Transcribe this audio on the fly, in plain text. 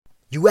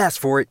You asked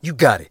for it, you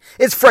got it.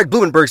 It's Fred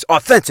Blumenberg's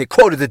authentic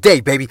quote of the day,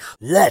 baby.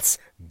 Let's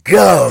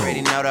go.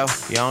 Already know though,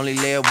 you only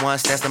live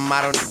once, that's the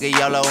motto, nigga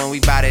YOLO, and we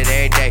bout it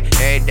every day,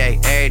 every day,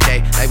 every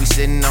day. Like we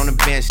sitting on the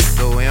bench,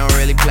 but we don't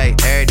really play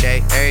every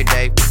day, every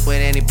day. What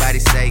anybody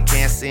say,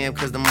 can't see him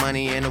cause the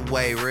money in the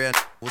way, real.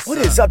 What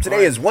is up?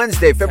 Today is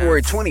Wednesday,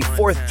 February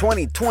 24th,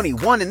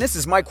 2021, and this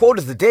is my quote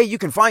of the day. You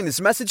can find this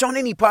message on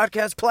any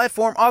podcast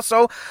platform.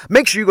 Also,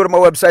 make sure you go to my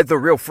website,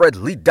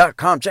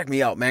 therealfredlee.com. Check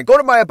me out, man. Go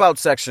to my About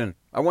section.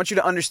 I want you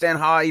to understand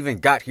how I even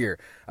got here.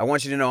 I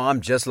want you to know I'm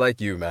just like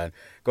you, man.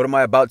 Go to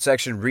my About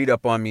section, read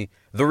up on me,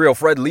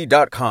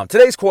 therealfredlee.com.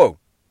 Today's quote.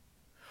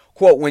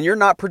 Quote, when you're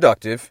not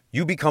productive,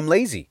 you become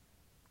lazy.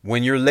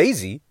 When you're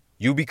lazy,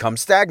 you become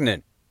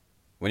stagnant.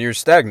 When you're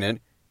stagnant,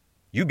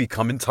 you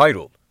become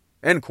entitled.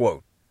 End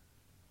quote.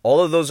 All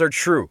of those are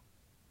true.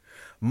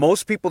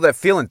 Most people that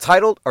feel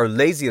entitled are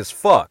lazy as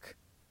fuck.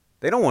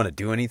 They don't want to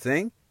do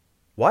anything.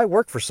 Why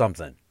work for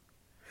something?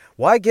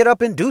 Why get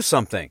up and do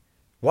something?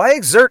 Why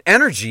exert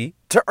energy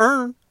to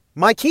earn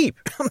my keep?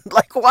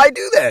 Like, why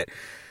do that?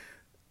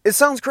 It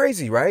sounds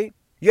crazy, right?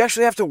 You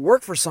actually have to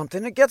work for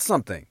something to get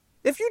something.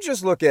 If you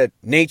just look at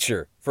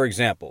nature, for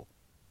example,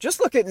 just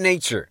look at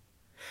nature.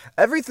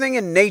 Everything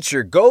in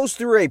nature goes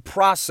through a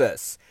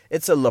process.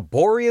 It's a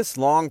laborious,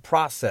 long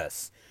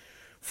process.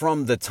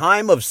 From the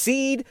time of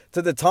seed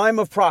to the time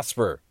of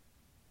prosper.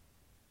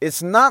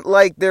 It's not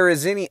like there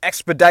is any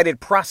expedited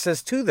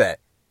process to that.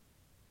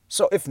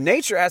 So if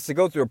nature has to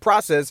go through a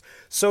process,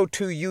 so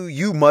too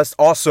you must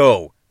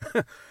also.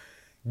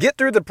 Get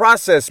through the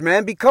process,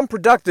 man. Become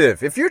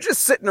productive. If you're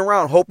just sitting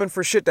around hoping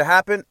for shit to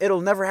happen,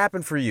 it'll never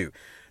happen for you.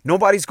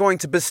 Nobody's going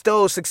to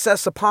bestow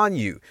success upon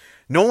you.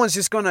 No one's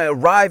just going to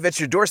arrive at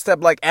your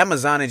doorstep like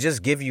Amazon and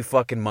just give you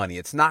fucking money.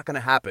 It's not going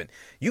to happen.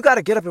 You got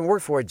to get up and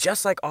work for it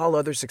just like all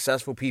other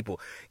successful people.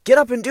 Get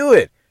up and do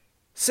it.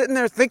 Sitting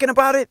there thinking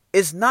about it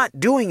is not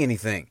doing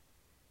anything.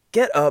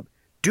 Get up,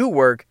 do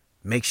work,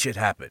 make shit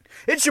happen.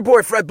 It's your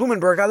boy Fred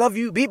Blumenberg. I love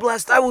you. Be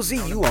blessed. I will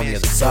see you on the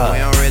other side. We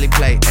don't really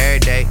play every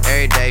day,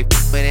 every day.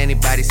 What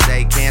anybody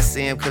say, can't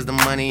see him cause the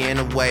money in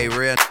the way,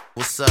 real.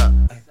 What's up?